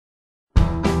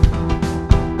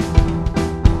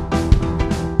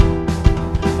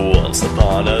Once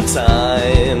upon a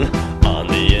time, on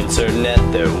the internet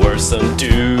there were some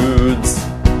dudes,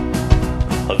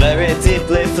 a very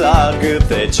deeply flawed group.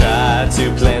 They tried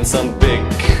to plan some big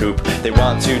coup. They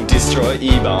want to destroy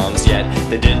Ebaums, yet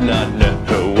they did not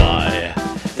know why.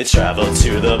 They traveled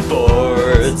to the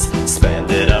boards,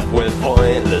 spanned it up with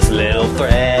pointless little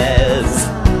threads,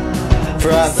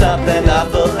 from something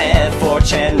awful and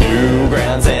 4chan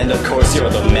Newgrounds, and of course you're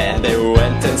the man. They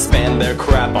went and spanned their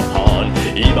crap upon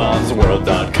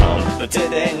ebaumsworld.com. But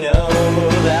did they know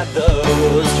that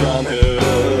those from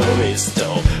whom he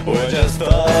stole were just full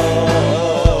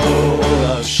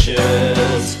of shit?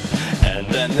 And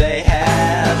then they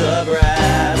had the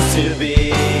brass to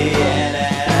be an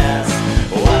ass.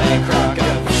 What a crock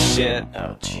of shit.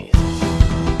 Oh Jesus.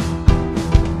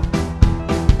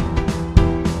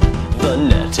 The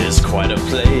net is quite a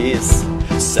place.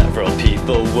 Several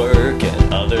people work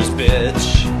and others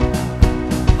bitch,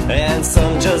 and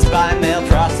some just buy male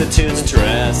prostitutes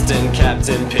dressed in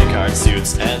Captain Picard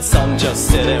suits, and some just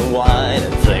sit and whine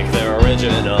and think they're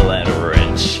original and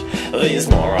rich. These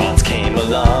morons came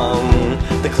along.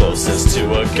 The closest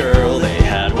to a girl they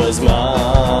had was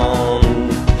Mom,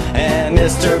 and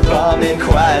Mr. Ebaum,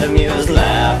 quite amused,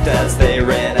 laughed as they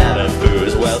ran out of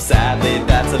booze. Well, sadly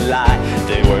that's a lie.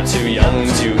 They were too young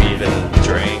to even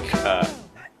drink. That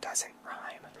doesn't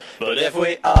rhyme. But if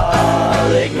we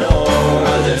all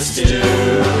ignore this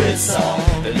stupid song,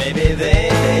 then maybe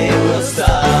they will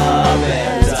stop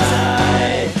and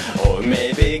die. Or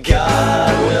maybe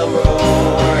God will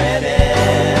roar and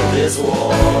end this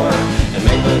war and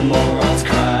make the morons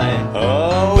cry.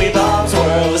 Oh, Ebaum's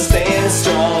world is staying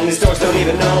strong. These dorks don't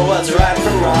even know what's right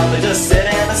from wrong. They just sit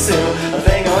and assume a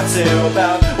thing or two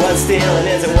about what stealing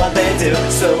is and what they do.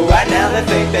 So right now they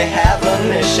think they have a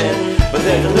mission, but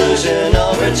they're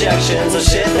delusional rejections of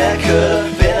shit that could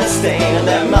have been a stain of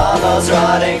their mama's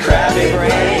rotting crappy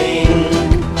brain.